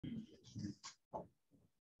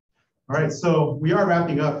All right, so we are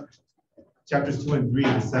wrapping up chapters 2 and 3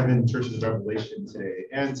 of the 7 churches of Revelation today.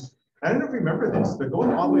 And I don't know if you remember this, but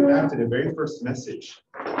going all the way back to the very first message,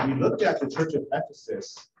 we looked at the church of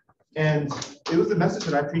Ephesus, and it was a message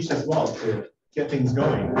that I preached as well to get things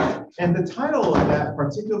going. And the title of that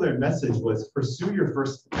particular message was Pursue Your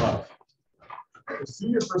First Love. Pursue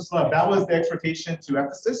Your First Love. That was the exhortation to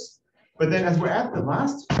Ephesus. But then as we're at the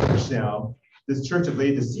last church now, this church of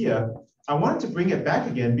Laodicea, I wanted to bring it back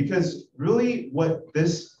again because really what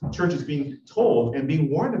this church is being told and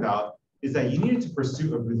being warned about is that you need to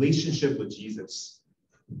pursue a relationship with Jesus.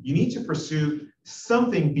 You need to pursue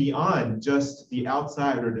something beyond just the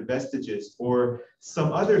outside or the vestiges or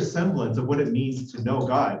some other semblance of what it means to know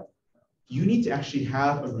God. You need to actually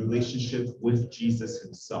have a relationship with Jesus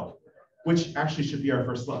himself, which actually should be our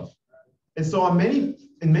first love. And so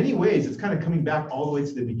in many ways, it's kind of coming back all the way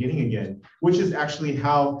to the beginning again, which is actually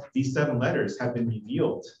how these 7 letters have been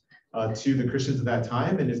revealed to the Christians of that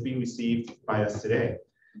time and is being received by us today.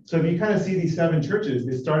 So if you kind of see these 7 churches,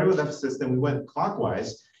 they started with Ephesus, then we went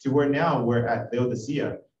clockwise to where now we're at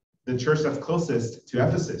Laodicea, the church that's closest to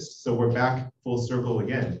Ephesus. So we're back full circle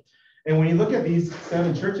again. And when you look at these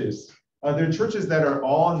 7 churches, they're churches that are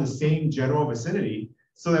all in the same general vicinity,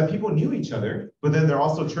 so that people knew each other, but then there are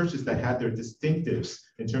also churches that had their distinctives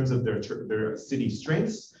in terms of their city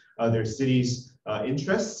strengths, their city's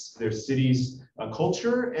interests, their city's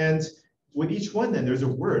culture, and with each one then there's a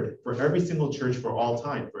word for every single church for all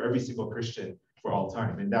time, for every single Christian for all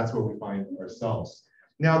time, and that's where we find ourselves.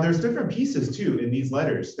 Now there's different pieces too in these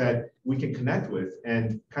letters that we can connect with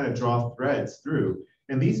and kind of draw threads through.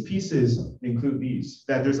 And these pieces include these,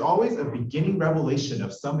 that there's always a beginning revelation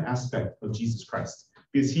of some aspect of Jesus Christ,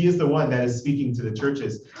 because he is the one that is speaking to the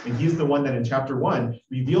churches. And he is the one that in chapter 1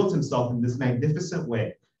 reveals himself in this magnificent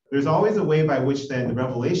way. There's always a way by which then the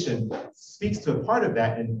revelation speaks to a part of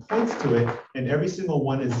that and points to it, and every single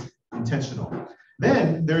one is intentional.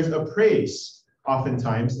 Then there's a praise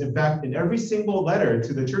oftentimes. In fact, in every single letter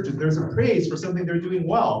to the churches, there's a praise for something they're doing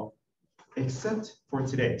well, except for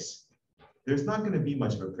today's. There's not going to be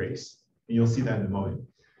much of a praise. And you'll see that in a moment.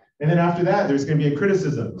 And then after that, there's going to be a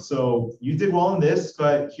criticism. So you did well in this,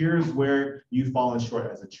 but here's where you've fallen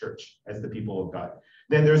short as a church, as the people of God.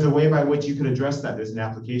 Then there's a way by which you could address that. There's an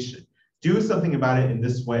application. Do something about it in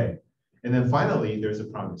this way. And then finally, there's a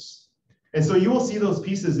promise. And so you will see those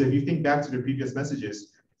pieces if you think back to the previous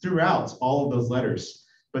messages throughout all of those letters.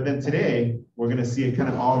 But then today, we're going to see it kind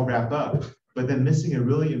of all wrap up, but then missing a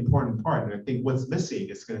really important part. And I think what's missing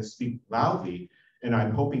is going to speak loudly, and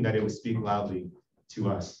I'm hoping that it will speak loudly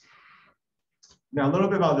to us. Now, a little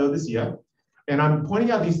bit about Laodicea, and I'm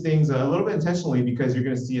pointing out these things a little bit intentionally because you're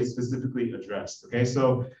going to see it specifically addressed, okay?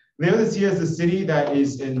 So Laodicea is a city that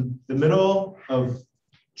is in the middle of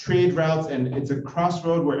trade routes, and it's a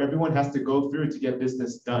crossroad where everyone has to go through to get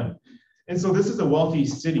business done. And so this is a wealthy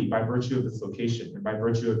city by virtue of its location and by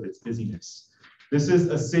virtue of its busyness. This is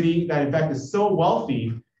a city that, in fact, is so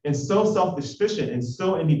wealthy and so self-sufficient and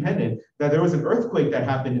so independent that there was an earthquake that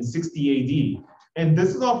happened in 60 AD. And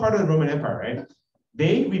this is all part of the Roman Empire, right?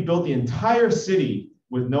 They rebuilt the entire city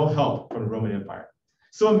with no help from the Roman Empire.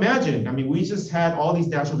 So imagine, I mean, we just had all these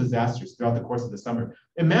natural disasters throughout the course of the summer.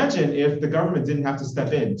 Imagine if the government didn't have to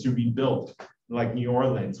step in to rebuild, like New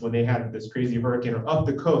Orleans when they had this crazy hurricane, or up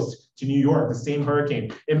the coast to New York, the same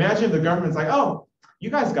hurricane. Imagine if the government's like, oh, you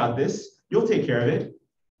guys got this. You'll take care of it.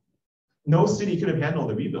 No city could have handled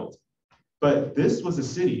the rebuild. But this was a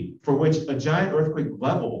city for which a giant earthquake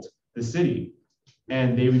leveled the city,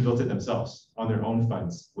 and they rebuilt it themselves on their own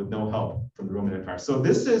funds with no help from the Roman Empire. So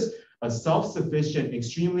this is a self-sufficient,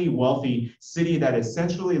 extremely wealthy city that is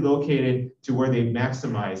centrally located to where they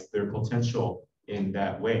maximized their potential in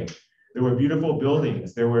that way. There were beautiful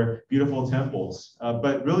buildings, there were beautiful temples,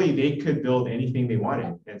 but really they could build anything they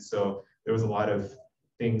wanted. And so there was a lot of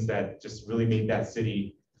things that just really made that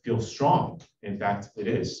city feel strong. In fact, it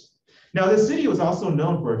is. Now, the city was also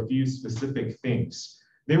known for a few specific things.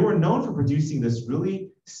 They were known for producing this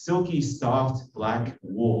really silky, soft black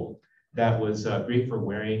wool that was great for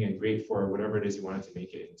wearing and great for whatever it is you wanted to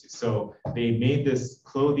make it into. So they made this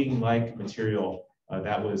clothing-like material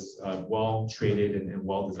that was well traded and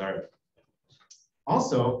well desired.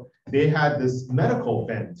 Also, they had this medical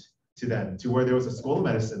bent to them, to where there was a school of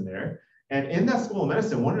medicine there. And in that school of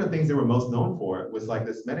medicine, one of the things they were most known for was like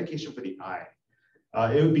this medication for the eye.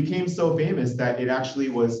 It became so famous that it actually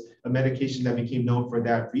was a medication that became known for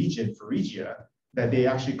that region, Phrygia, that they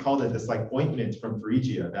actually called it this like ointment from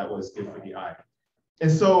Phrygia that was good for the eye.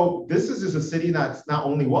 And so this is just a city that's not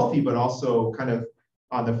only wealthy, but also kind of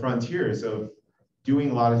on the frontiers of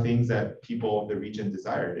doing a lot of things that people of the region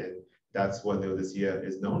desired. And That's what Laodicea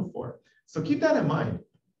is known for. So keep that in mind.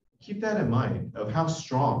 Keep that in mind of how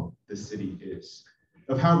strong this city is,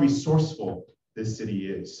 of how resourceful this city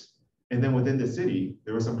is. And then within the city,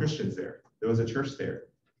 there were some Christians there. There was a church there.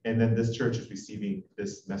 And then this church is receiving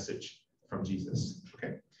this message from Jesus.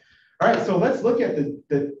 Okay. All right, so let's look at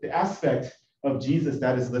the aspect of Jesus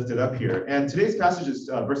that is lifted up here. And today's passage is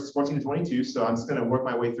verses 14 to 22, so I'm just going to work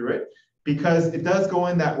my way through it because it does go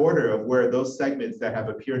in that order of where those segments that have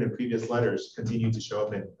appeared in previous letters continue to show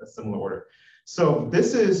up in a similar order. So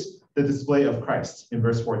this is the display of Christ in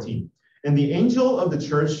verse 14. And the angel of the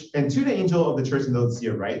church, and to the angel of the church in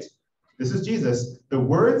Laodicea write, this is Jesus, the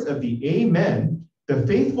words of the Amen, the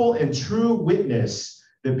faithful and true witness,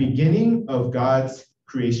 the beginning of God's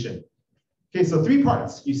creation. Okay, so 3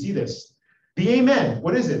 parts. You see this. The Amen,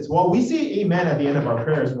 what is it? Well, we say Amen at the end of our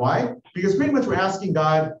prayers. Why? Because pretty much we're asking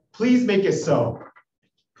God, please make it so.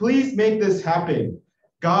 Please make this happen.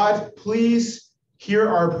 God, please hear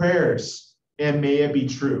our prayers and may it be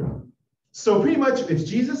true. So pretty much if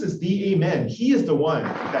Jesus is the Amen, he is the one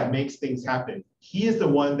that makes things happen. He is the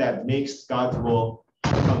one that makes God's will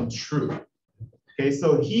come true. Okay,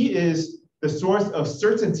 so he is the source of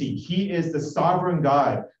certainty. He is the sovereign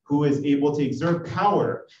God who is able to exert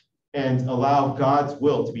power and allow God's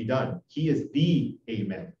will to be done. He is the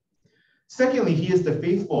Amen. Secondly, he is the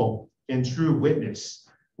faithful and true witness,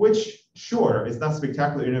 which, sure, is not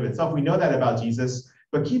spectacular in and of itself. We know that about Jesus,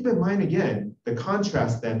 but keep in mind again, the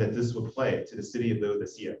contrast then that this would play to the city of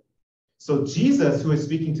Laodicea. So Jesus, who is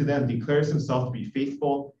speaking to them, declares himself to be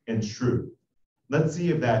faithful and true. Let's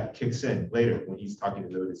see if that kicks in later when he's talking to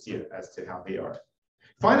Laodicea as to how they are.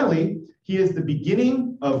 Finally, he is the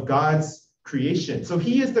beginning of God's creation. So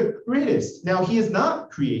he is the greatest. Now, he is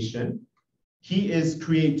not creation. He is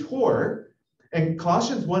creator. And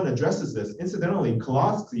Colossians 1 addresses this. Incidentally,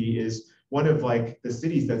 Colossae is one of like the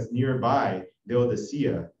cities that's nearby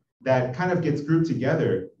Laodicea that kind of gets grouped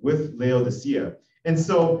together with Laodicea. And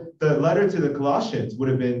so the letter to the Colossians would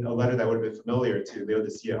have been a letter that would have been familiar to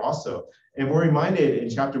Laodicea also. And we're reminded in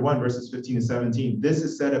chapter 1, verses 15 and 17, this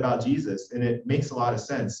is said about Jesus, and it makes a lot of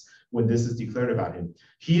sense when this is declared about him.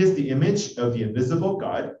 He is the image of the invisible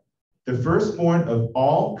God, the firstborn of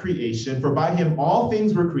all creation, for by him all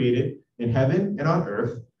things were created in heaven and on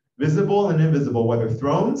earth, visible and invisible, whether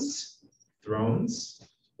thrones,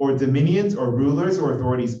 or dominions, or rulers, or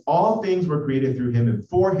authorities, all things were created through him and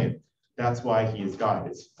for him. That's why he is God.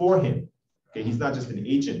 It's for him. Okay, he's not just an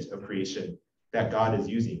agent of creation that God is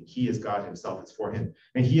using. He is God himself. It's for him.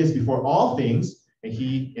 And he is before all things, and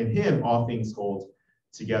he in him all things hold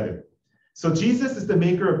together. So Jesus is the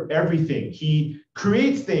maker of everything. He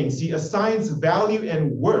creates things. He assigns value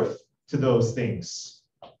and worth to those things.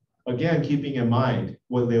 Again, keeping in mind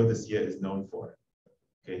what Laodicea is known for.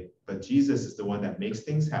 Okay, but Jesus is the one that makes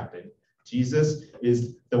things happen. Jesus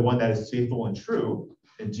is the one that is faithful and true.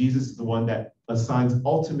 And Jesus is the one that assigns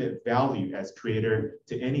ultimate value as creator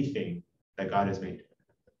to anything that God has made.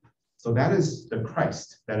 So that is the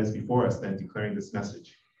Christ that is before us then declaring this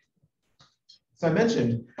message. So I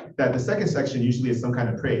mentioned that the second section usually is some kind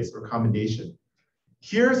of praise or commendation.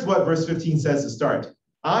 Here's what verse 15 says to start.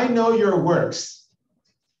 I know your works.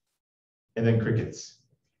 And then crickets.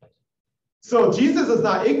 So Jesus is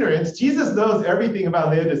not ignorant. Jesus knows everything about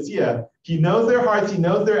Laodicea. He knows their hearts, he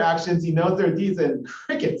knows their actions, he knows their deeds, and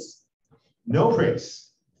crickets. No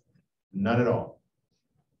praise. None at all.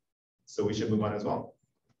 So we should move on as well.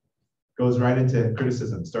 Goes right into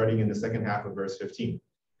criticism, starting in the second half of verse 15.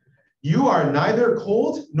 You are neither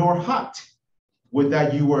cold nor hot. Would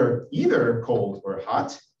that you were either cold or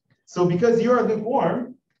hot. So because you are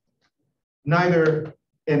lukewarm, neither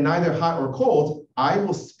hot or cold, I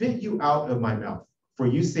will spit you out of my mouth. For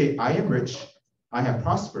you say, I am rich, I have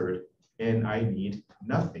prospered, and I need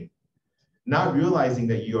nothing. Not realizing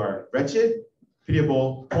that you are wretched,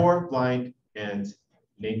 pitiable, poor, blind, and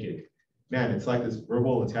naked. Man, it's like this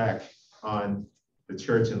verbal attack on the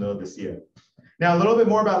church in Laodicea. Now, a little bit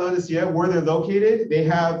more about Laodicea, where they're located. They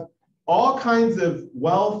have all kinds of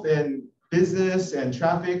wealth and business and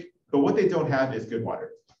traffic, but what they don't have is good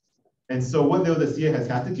water. And so what Laodicea has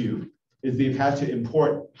had to do is they've had to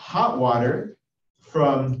import hot water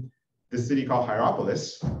from the city called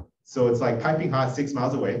Hierapolis. So it's like piping hot 6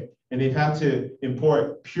 miles away. And they've had to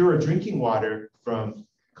import pure drinking water from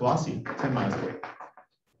Colossae, 10 miles away.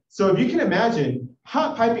 So if you can imagine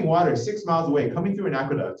hot piping water 6 miles away coming through an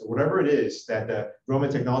aqueduct or whatever it is that the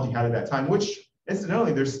Roman technology had at that time, which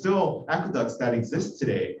incidentally, there's still aqueducts that exist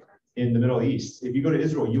today in the Middle East. If you go to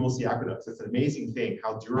Israel, you will see aqueducts. It's an amazing thing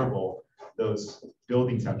how durable those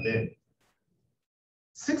buildings have been.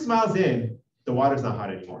 6 miles in, the water's not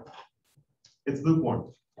hot anymore. It's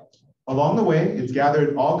lukewarm. Along the way, it's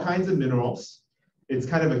gathered all kinds of minerals. It's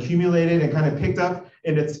kind of accumulated and kind of picked up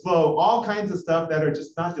in its flow, all kinds of stuff that are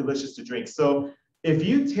just not delicious to drink. So if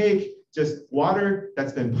you take just water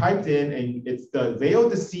that's been piped in and it's the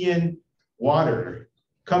Laodicean water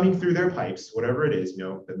coming through their pipes, whatever it is,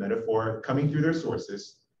 the metaphor coming through their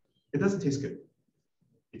sources, it doesn't taste good.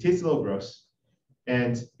 It tastes a little gross.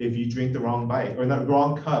 And if you drink the wrong bite or the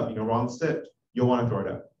wrong cup, wrong sip, you'll want to throw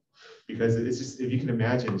it up. Because it's just, if you can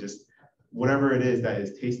imagine, just whatever it is that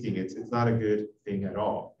is tasting, it's not a good thing at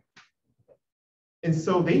all. And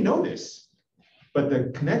so they know this. But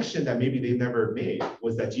the connection that maybe they never made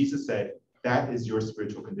was that Jesus said, that is your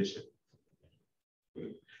spiritual condition.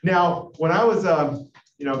 Now, when I was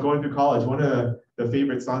going through college, one of the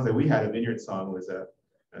favorite songs that we had, a Vineyard song, was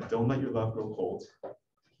Don't Let Your Love Grow Cold.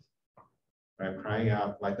 Right, crying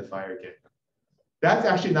out like the fire again. That's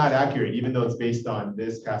actually not accurate, even though it's based on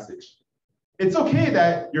this passage. It's okay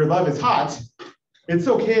that your love is hot. It's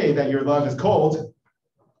okay that your love is cold.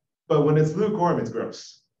 But when it's lukewarm, it's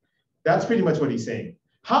gross. That's pretty much what he's saying.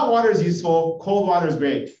 Hot water is useful. Cold water is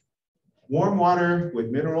great. Warm water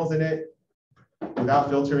with minerals in it,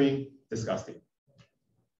 without filtering, disgusting.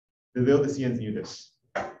 The Laodiceans knew this.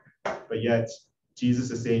 But yet,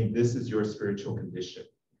 Jesus is saying, this is your spiritual condition.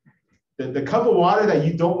 The cup of water that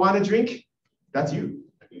you don't want to drink, that's you.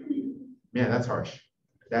 Man, that's harsh.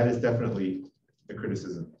 That is definitely a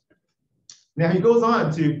criticism. Now, he goes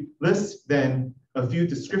on to list then a few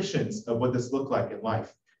descriptions of what this looked like in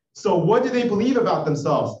life. So what do they believe about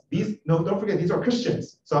themselves? Don't forget, these are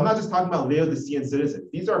Christians. So I'm not just talking about Laodicean citizens.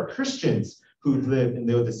 These are Christians who live in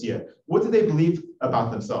Laodicea. What do they believe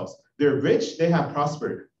about themselves? They're rich, they have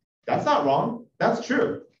prospered. That's not wrong. That's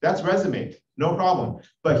true. That's resume. No problem.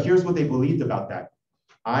 But here's what they believed about that.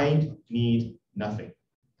 I need nothing.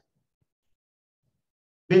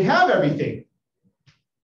 They have everything.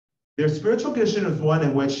 Their spiritual condition is one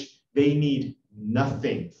in which they need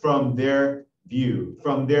nothing from their view,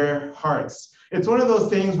 from their hearts. It's one of those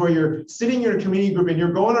things where you're sitting in your community group and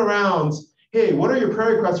you're going around, hey, what are your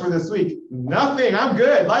prayer requests for this week? Nothing. I'm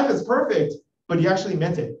good. Life is perfect. But you actually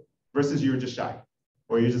meant it versus you were just shy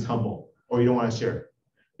or you're just humble or you don't want to share.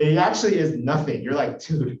 It actually is nothing. You're like,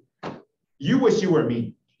 dude, you wish you were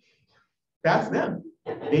me. That's them.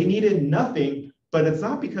 They needed nothing, but it's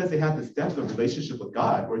not because they had this depth of relationship with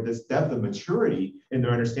God or this depth of maturity in their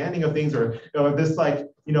understanding of things or this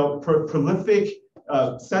prolific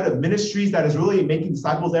set of ministries that is really making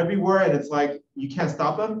disciples everywhere. And it's like, you can't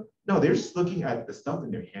stop them. No, they're just looking at the stuff in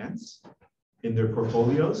their hands, in their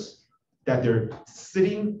portfolios that they're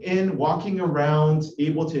sitting in, walking around,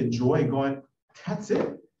 able to enjoy and going, that's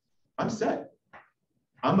it. I'm set.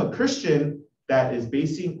 I'm a Christian that is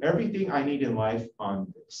basing everything I need in life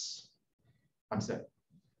on this. I'm set.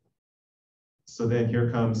 So then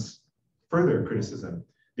here comes further criticism.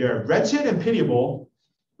 They're wretched and pitiable.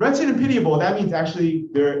 Wretched and pitiable, that means actually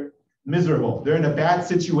they're miserable. They're in a bad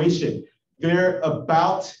situation. They're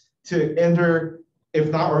about to enter, if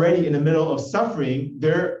not already in the middle of suffering.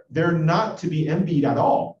 They're not to be envied at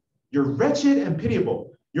all. You're wretched and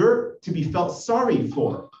pitiable. You're to be felt sorry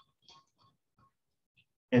for.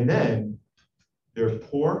 And then they're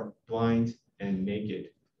poor, blind, and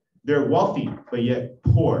naked. They're wealthy, but yet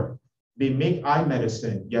poor. They make eye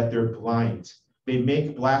medicine, yet they're blind. They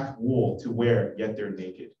make black wool to wear, yet they're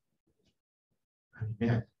naked. I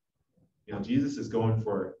mean, man, Jesus is going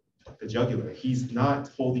for the jugular. He's not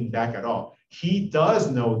holding back at all. He does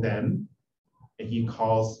know them, and he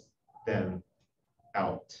calls them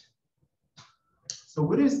out. So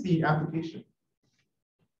what is the application?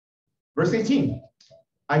 Verse 18.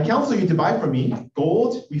 I counsel you to buy from me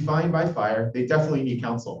gold refined by fire. They definitely need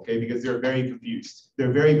counsel, okay, because they're very confused.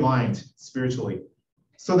 They're very blind spiritually.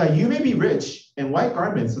 So that you may be rich, and white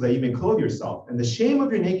garments so that you may clothe yourself, and the shame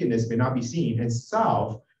of your nakedness may not be seen, and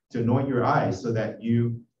salve to anoint your eyes so that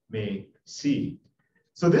you may see.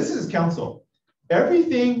 So this is counsel.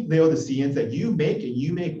 Everything, Laodiceans, that you make and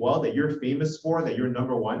you make well, that you're famous for, that you're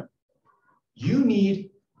number one, you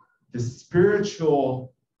need the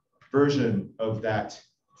spiritual version of that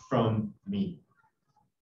from me.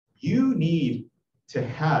 You need to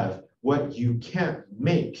have what you can't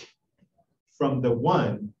make from the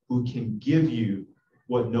one who can give you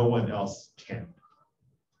what no one else can.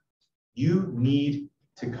 You need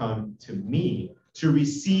to come to me to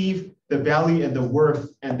receive the value and the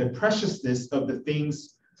worth and the preciousness of the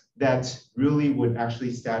things that really would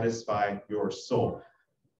actually satisfy your soul.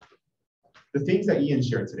 The things that Ian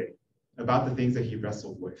shared today about the things that he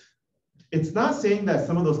wrestled with. It's not saying that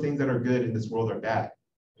some of those things that are good in this world are bad.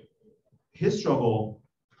 His struggle,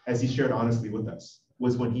 as he shared honestly with us,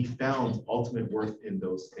 was when he found ultimate worth in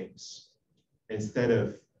those things, instead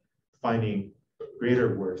of finding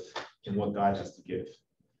greater worth in what God has to give.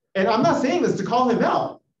 And I'm not saying this to call him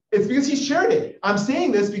out. It's because he shared it. I'm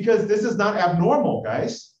saying this because this is not abnormal,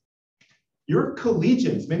 guys. You're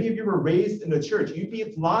collegians. Many of you were raised in the church. You'd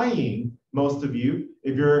be lying, most of you,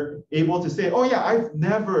 if you're able to say, oh yeah, I've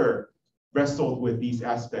never wrestled with these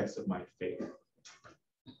aspects of my faith.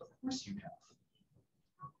 Of course you have.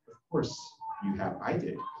 Of course you have. I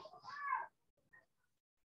did.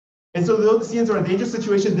 And so the Laodiceans are in a dangerous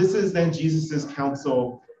situation. This is then Jesus's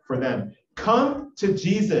counsel for them. Come to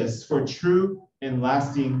Jesus for true and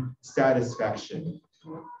lasting satisfaction.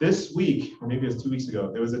 This week, or maybe it was 2 weeks ago,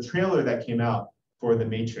 there was a trailer that came out for The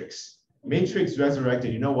Matrix. Matrix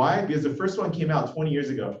Resurrected. You know why? Because the first one came out 20 years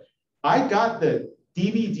ago. I got the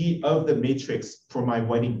DVD of The Matrix for my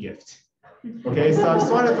wedding gift. Okay, so I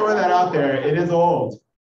just want to throw that out there. It is old.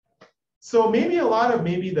 So maybe a lot of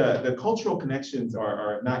the cultural connections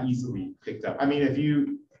are not easily picked up. I mean, if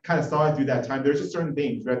you kind of saw it through that time, there's just certain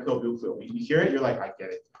things, red pill, blue pill. You hear it, you're like, I get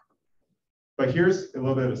it. But here's a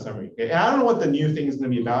little bit of a summary. Okay? And I don't know what the new thing is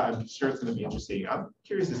going to be about. I'm sure it's going to be interesting. I'm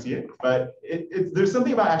curious to see it. But there's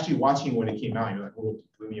something about actually watching when it came out. You're like, oh, it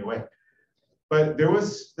blew me away. But there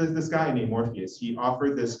was this guy named Morpheus. He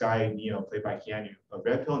offered this guy, Neo, played by Keanu, a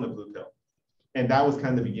red pill and a blue pill. And that was kind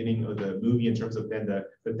of the beginning of the movie in terms of then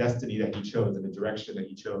the destiny that he chose and the direction that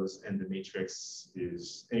he chose. And the Matrix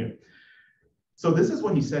is, anyway. So this is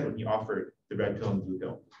what he said when he offered the red pill and blue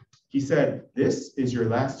pill. He said, this is your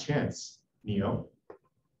last chance, Neo.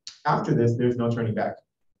 After this, there's no turning back.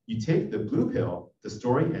 You take the blue pill, the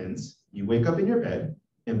story ends, you wake up in your bed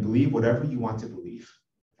and believe whatever you want to believe.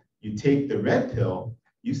 You take the red pill,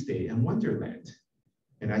 you stay in Wonderland.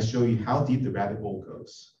 And I show you how deep the rabbit hole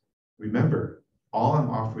goes. Remember, all I'm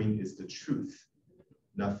offering is the truth,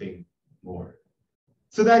 nothing more.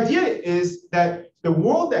 So the idea is that the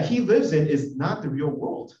world that he lives in is not the real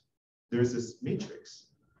world. There's this matrix,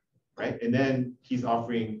 right? And then he's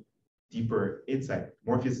offering deeper insight.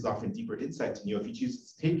 Morpheus is offering deeper insight to Neo. If he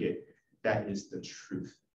chooses to take it, that is the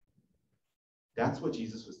truth. That's what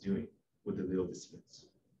Jesus was doing with the Laodiceans.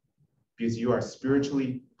 Because you are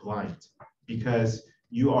spiritually blind, because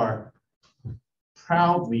you are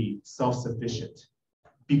proudly self-sufficient,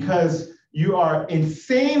 because you are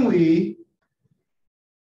insanely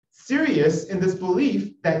serious in this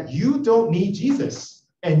belief that you don't need Jesus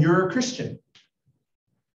and you're a Christian.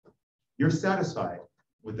 You're satisfied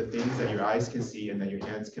with the things that your eyes can see and that your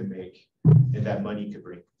hands can make and that money can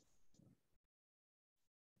bring.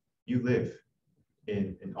 You live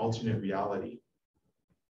in an alternate reality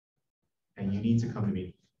and you need to come to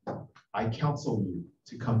me. I counsel you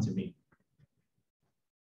to come to me.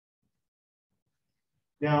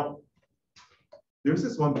 Now, there's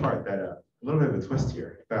this one part that a little bit of a twist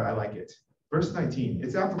here, but I like it. Verse 19,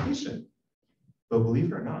 it's application, but believe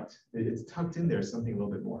it or not, it's tucked in there something a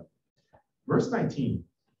little bit more. Verse 19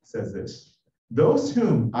 says this, those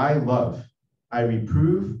whom I love, I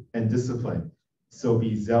reprove and discipline, so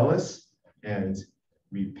be zealous and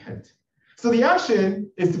repent. So the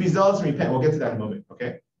action is to be zealous and repent. We'll get to that in a moment,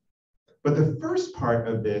 okay? But the first part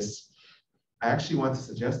of this, I actually want to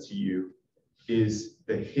suggest to you, is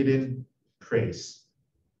the hidden praise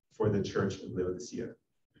for the church of Laodicea.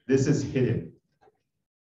 This is hidden,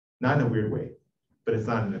 not in a weird way, but it's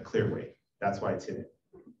not in a clear way. That's why it's hidden.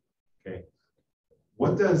 Okay.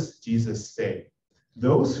 What does Jesus say?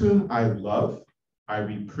 Those whom I love, I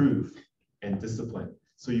reprove and discipline.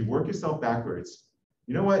 So you work yourself backwards.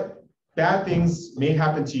 You know what? Bad things may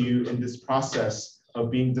happen to you in this process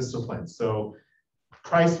of being disciplined. So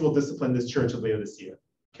Christ will discipline this church of Laodicea.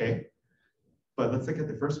 Okay. But let's look at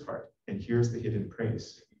the first part. And here's the hidden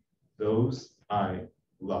praise. Those I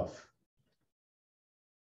love.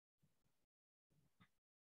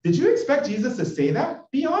 Did you expect Jesus to say that?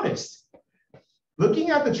 Be honest. Looking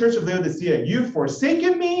at the church of Laodicea, you've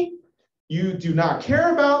forsaken me. You do not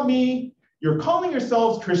care about me. You're calling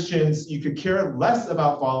yourselves Christians. You could care less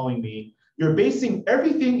about following me. You're basing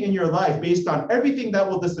everything in your life based on everything that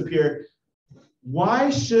will disappear. Why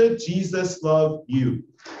should Jesus love you?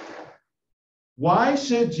 Why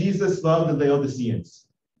should Jesus love the Laodiceans?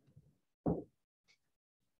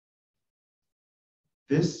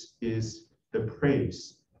 This is the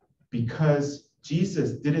praise, because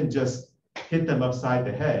Jesus didn't just hit them upside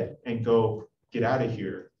the head and go, get out of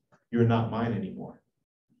here. You're not mine anymore.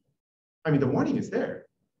 I mean, the warning is there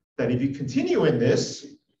that if you continue in this,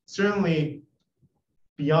 certainly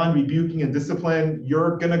beyond rebuking and discipline,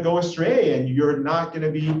 you're going to go astray and you're not going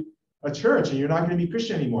to be a church and you're not going to be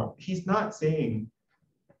Christian anymore. He's not saying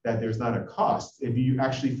that there's not a cost. If you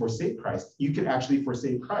actually forsake Christ, you could actually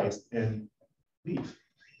forsake Christ and leave.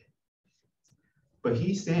 But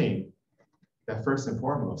he's saying that first and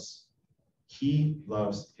foremost, he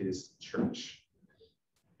loves his church.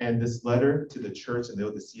 And this letter to the church in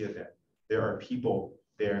Laodicea, that there are people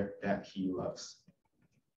there that he loves.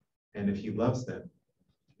 And if he loves them,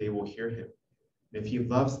 they will hear him. And if he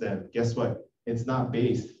loves them, guess what? It's not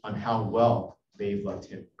based on how well they've loved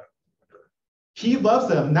him. He loves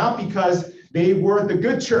them not because they were the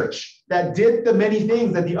good church that did the many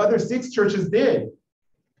things that the other 6 churches did.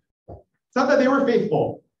 It's not that they were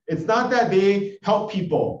faithful. It's not that they helped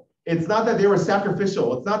people. It's not that they were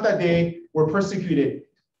sacrificial. It's not that they were persecuted.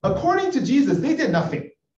 According to Jesus, they did nothing.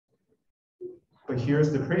 But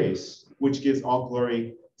here's the praise, which gives all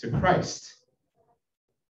glory to Christ.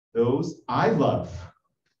 Those I love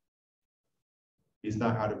is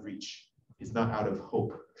not out of reach, is not out of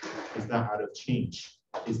hope, is not out of change,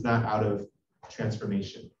 is not out of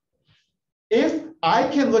transformation. If I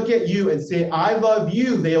can look at you and say, I love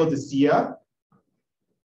you, Laodicea,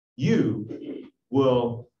 you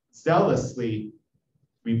will zealously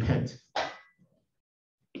repent.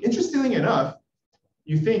 Interestingly enough,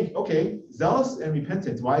 you think, okay, zealous and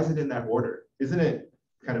repentance, why is it in that order? Isn't it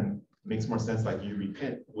kind of makes more sense like you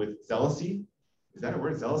repent with zealousy? Is that a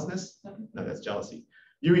word, zealousness? No, that's jealousy.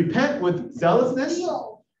 You repent with zealousness?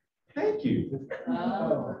 Thank you.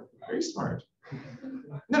 Very smart.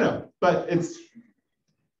 No, but it's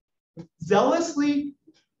zealously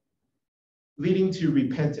leading to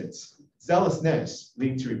repentance. Zealousness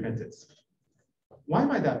leading to repentance. Why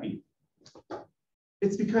might that be?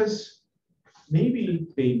 It's because maybe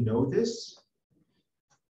they know this,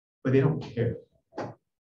 but they don't care.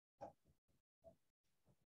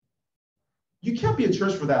 You can't be a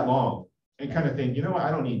church for that long and kind of think, you know what,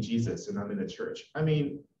 I don't need Jesus and I'm in a church. I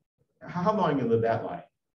mean, how long are you going to live that life?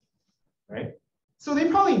 Right? So they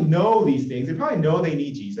probably know these things. They probably know they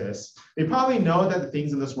need Jesus. They probably know that the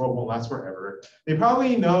things in this world won't last forever. They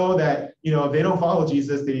probably know that, if they don't follow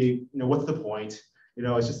Jesus, what's the point?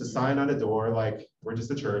 It's just a sign on a door, like, we're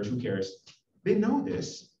just a church, who cares? They know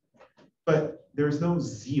this, but there's no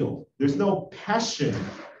zeal. There's no passion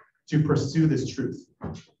to pursue this truth.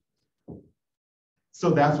 So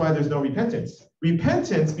that's why there's no repentance.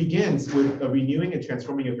 Repentance begins with a renewing and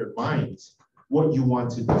transforming of your mind, what you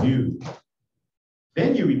want to do.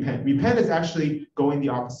 Then you repent. Repent is actually going the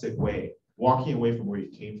opposite way, walking away from where you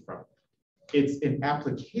came from. It's an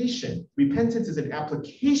application. Repentance is an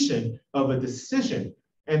application of a decision.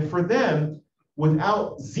 And for them,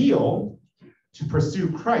 without zeal to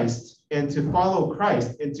pursue Christ and to follow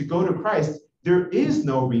Christ and to go to Christ, there is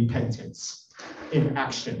no repentance in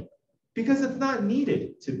action because it's not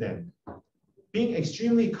needed to them. Being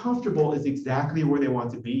extremely comfortable is exactly where they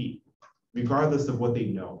want to be, regardless of what they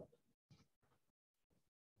know.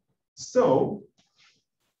 So,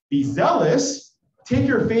 be zealous, take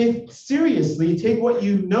your faith seriously, take what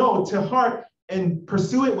you know to heart and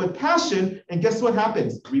pursue it with passion, and guess what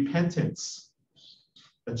happens? Repentance.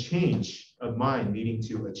 A change of mind leading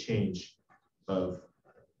to a change of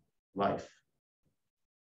life.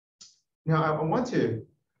 Now, I want to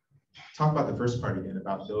talk about the first part again,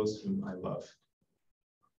 about those whom I love.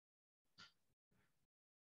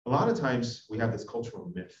 A lot of times we have this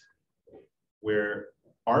cultural myth where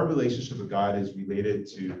our relationship with God is related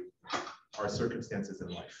to our circumstances in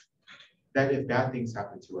life. That if bad things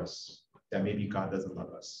happen to us, that maybe God doesn't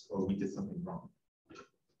love us or we did something wrong.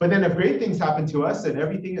 But then if great things happen to us and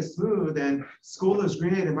everything is smooth and school is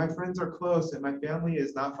great and my friends are close and my family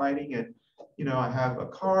is not fighting and I have a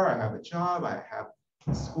car, I have a job, I have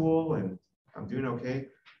school and I'm doing okay,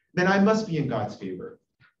 then I must be in God's favor.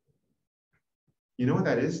 You know what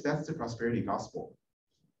that is? That's the prosperity gospel.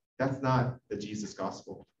 That's not the Jesus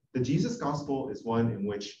gospel. The Jesus gospel is one in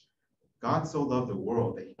which God so loved the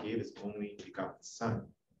world that he gave his only begotten son,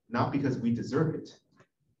 not because we deserve it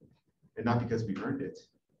and not because we earned it,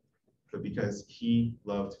 but because he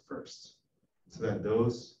loved first, so that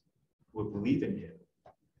those who would believe in him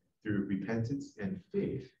through repentance and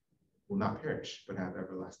faith will not perish, but have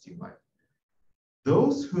everlasting life.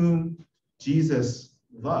 Those whom Jesus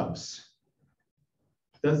loves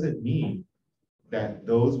doesn't mean that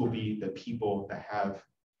those will be the people that have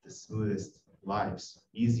the smoothest lives,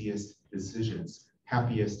 easiest decisions,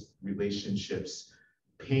 happiest relationships,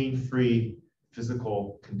 pain-free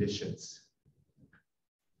physical conditions.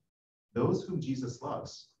 Those whom Jesus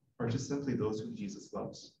loves are just simply those whom Jesus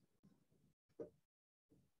loves.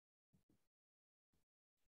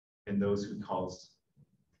 And those who he calls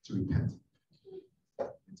to repent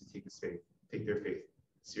and to take their faith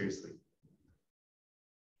seriously.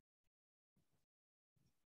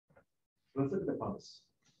 Let's look at the promise.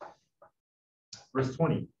 Verse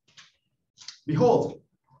 20. Behold,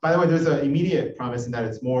 by the way, there's an immediate promise in that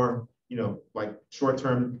it's more, like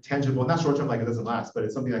short-term, tangible, not short-term like it doesn't last, but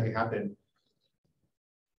it's something that can happen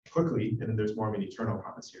quickly. And then there's more of an eternal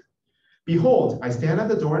promise here. Behold, I stand at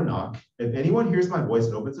the door and knock. If anyone hears my voice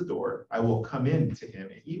and opens the door, I will come in to him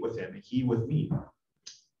and eat with him and he with me.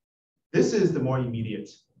 This is the more immediate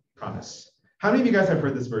promise. How many of you guys have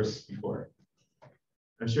heard this verse before?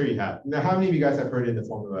 I'm sure you have. Now, how many of you guys have heard it in the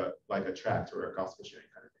form of a tract or a gospel sharing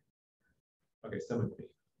kind of thing? Okay, some of you.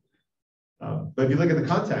 But if you look at the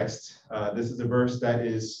context, this is a verse that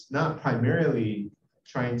is not primarily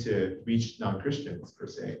trying to reach non-Christians per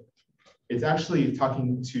se. It's actually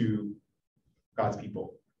talking to God's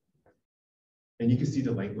people. And you can see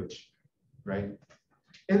the language, right?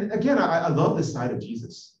 And again, I love this side of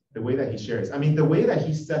Jesus, the way that he shares. I mean, the way that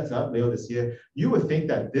he sets up Laodicea, you would think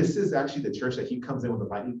that this is actually the church that he comes in with a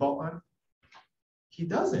lightning bolt on. He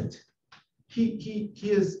doesn't. He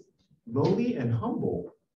is lowly and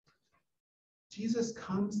humble. Jesus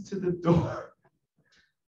comes to the door.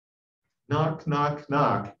 Knock, knock,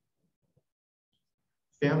 knock.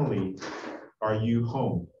 Family, are you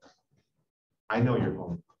home? I know you're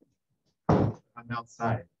home. I'm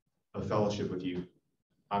outside of fellowship with you.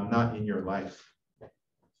 I'm not in your life.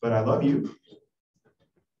 But I love you.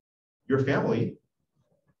 Your family.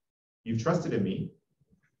 You've trusted in me.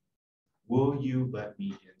 Will you let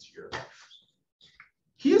me into your life?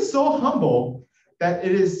 He is so humble that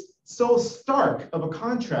it is so stark of a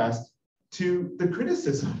contrast to the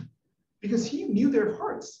criticism because he knew their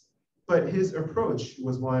hearts. But his approach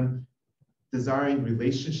was one desiring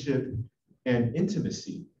relationship and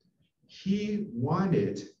intimacy. He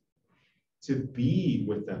wanted to be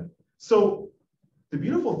with them. So the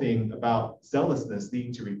beautiful thing about zealousness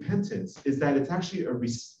leading to repentance is that it's actually a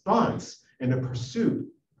response and a pursuit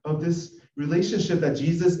of this relationship that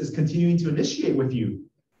Jesus is continuing to initiate with you.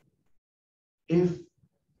 If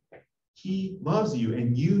he loves you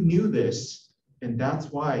and you knew this, and that's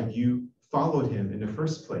why you followed him in the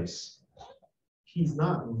first place, he's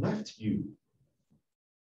not left you.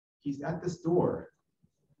 He's at this door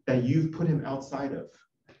that you've put him outside of,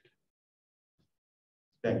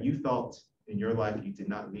 that you felt in your life you did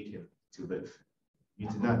not need him to live. You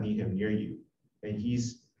did not need him near you. And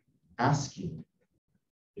he's asking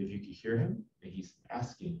if you can hear him, and he's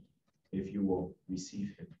asking if you will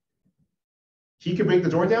receive him. He could break the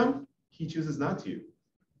door down. He chooses not to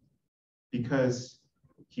because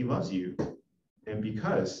he loves you and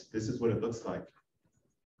because this is what it looks like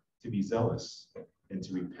to be zealous and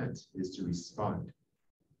to repent is to respond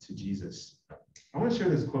to Jesus. I want to share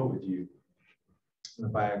this quote with you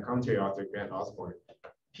by a commentary author, Grant Osborne.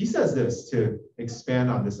 He says this to expand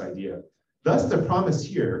on this idea. Thus, the promise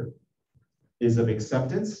here is of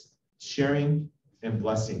acceptance, sharing, and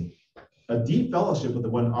blessing, a deep fellowship with the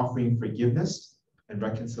one offering forgiveness and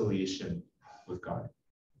reconciliation with God.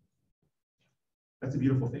 That's a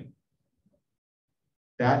beautiful thing.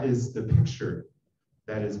 That is the picture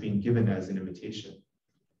that is being given as an invitation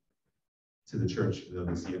to the church of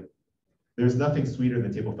Laodicea. There's nothing sweeter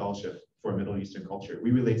than table fellowship for a Middle Eastern culture.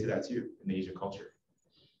 We relate to that too in the Asian culture,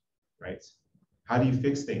 right? How do you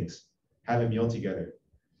fix things? Have a meal together.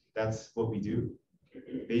 That's what we do.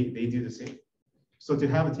 They do the same. So to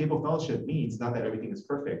have a table fellowship means not that everything is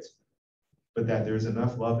perfect, but that there's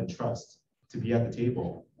enough love and trust to be at the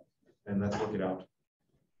table and let's work it out.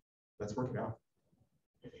 Let's work it out.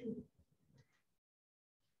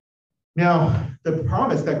 Now, the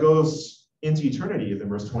promise that goes into eternity is in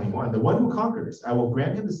verse 21. The one who conquers, I will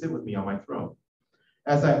grant him to sit with me on my throne,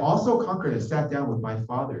 as I also conquered and sat down with my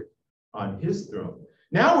Father on his throne.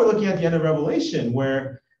 Now we're looking at the end of Revelation,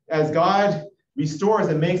 where as God restores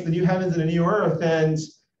and makes the new heavens and a new earth, and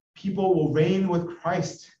people will reign with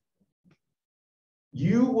Christ,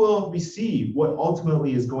 you will receive what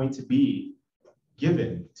ultimately is going to be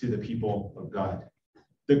given to the people of God.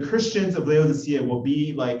 The Christians of Laodicea will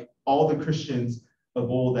be like all the Christians of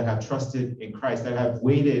old that have trusted in Christ, that have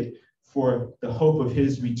waited for the hope of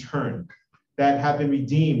his return, that have been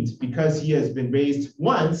redeemed because he has been raised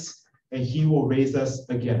once and he will raise us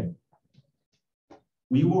again.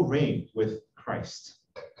 We will reign with Christ.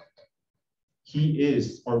 He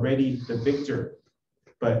is already the victor,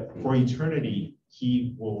 but for eternity,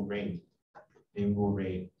 he will reign and will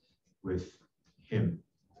reign with him.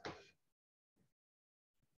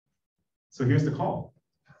 So here's the call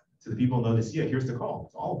to the people in Laodicea. Here's the call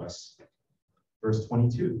to all of us. Verse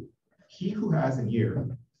 22, he who has an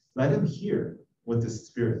ear, let him hear what the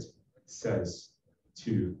Spirit says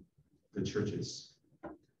to the churches.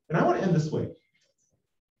 And I want to end this way.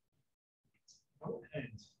 I want to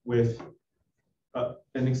end with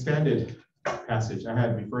an expanded passage. I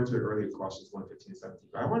had referred to it earlier, Colossians 1, 15 and 17.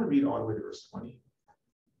 But I want to read all the way to verse 20,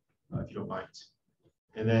 if you don't mind,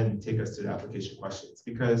 and then take us to the application questions.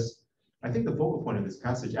 Because I think the focal point of this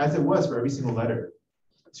passage, as it was for every single letter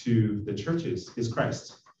to the churches, is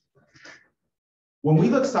Christ. When we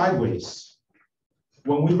look sideways,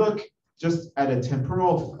 when we look just at a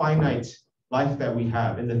temporal, finite life that we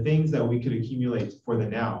have and the things that we could accumulate for the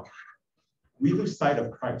now, we lose sight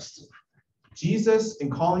of Christ. Jesus,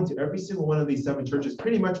 in calling to every single one of these 7 churches,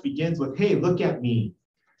 pretty much begins with, hey, look at me.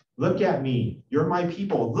 Look at me. You're my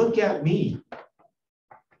people. Look at me.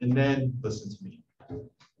 And then listen to me.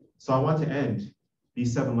 So I want to end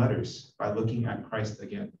these 7 letters by looking at Christ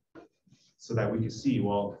again, so that we can see,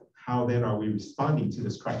 well, how then are we responding to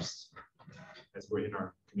this Christ as we're in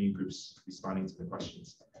our community groups responding to the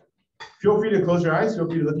questions. Feel free to close your eyes. Feel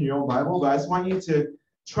free to look in your own Bible, but I just want you to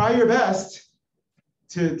try your best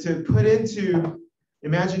to put into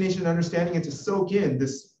imagination and understanding and to soak in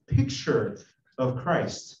this picture of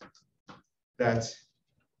Christ that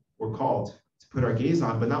we're called to put our gaze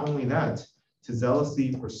on, but not only that, to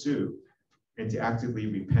zealously pursue and to actively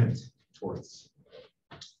repent towards.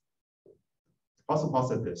 Apostle Paul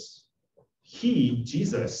said this: He,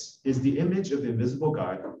 Jesus, is the image of the invisible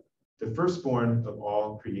God, the firstborn of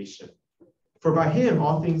all creation. For by him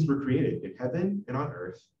all things were created, in heaven and on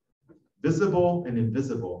earth, visible and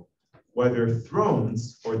invisible, whether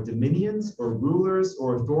thrones or dominions or rulers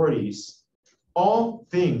or authorities, all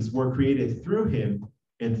things were created through him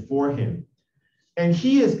and for him. And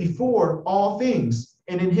he is before all things,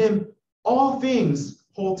 and in him all things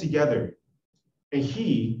hold together. And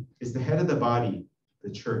he is the head of the body,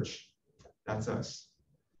 the church. That's us.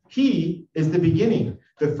 He is the beginning,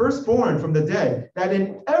 the firstborn from the dead, that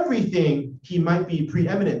in everything he might be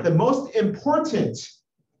preeminent, the most important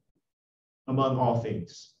among all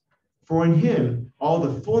things. For in him all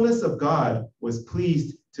the fullness of God was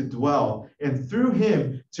pleased to dwell, and through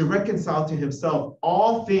him to reconcile to himself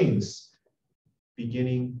all things,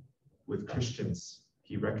 beginning with Christians.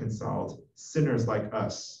 He reconciled sinners like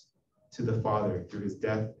us to the Father through his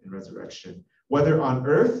death and resurrection, whether on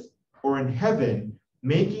earth or in heaven,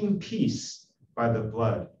 making peace by the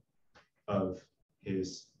blood of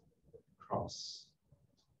his cross.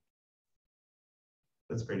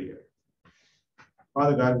 Let's pray together.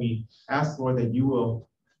 Father God, we ask, Lord, that you will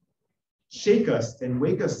shake us and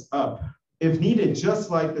wake us up, if needed, just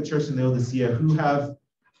like the church in Laodicea, who have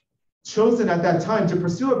chosen at that time to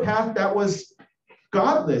pursue a path that was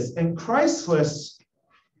godless and Christless,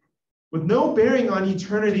 with no bearing on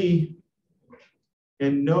eternity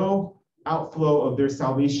and no outflow of their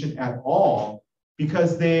salvation at all,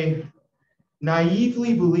 because they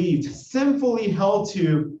naively believed, sinfully held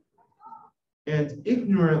to, and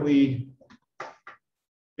ignorantly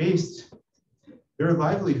based their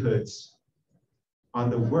livelihoods on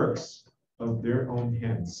the works of their own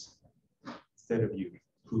hands instead of you,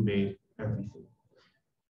 who made everything.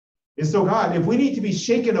 And so, God, if we need to be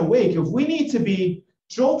shaken awake, if we need to be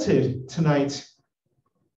jolted tonight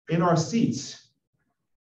in our seats,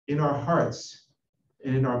 in our hearts,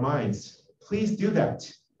 and in our minds, please do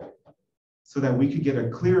that so that we could get a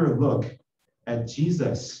clearer look at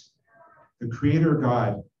Jesus, the Creator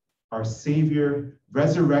God, our Savior,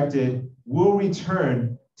 resurrected, will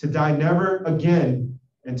return to die never again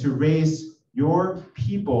and to raise your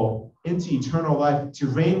people into eternal life, to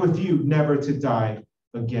reign with you, never to die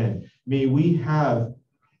again. May we have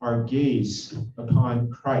our gaze upon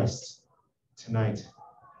Christ tonight.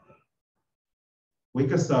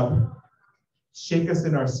 Wake us up, shake us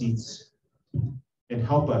in our seats, and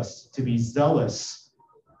help us to be zealous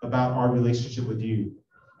about our relationship with you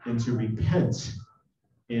and to repent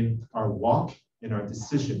in our walk and our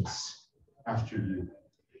decisions after you.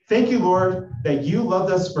 Thank you, Lord, that you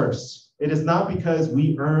loved us first. It is not because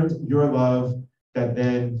we earned your love that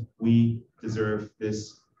then we deserve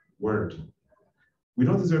this word. We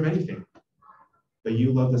don't deserve anything, but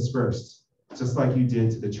you loved us first, just like you did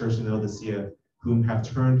to the church in Laodicea, whom have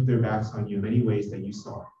turned their backs on you in many ways that you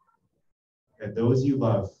saw. And those you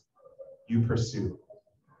love, you pursue.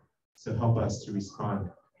 So help us to respond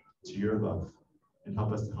to your love and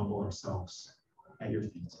help us to humble ourselves at your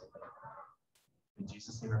feet. In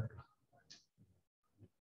Jesus' name I pray.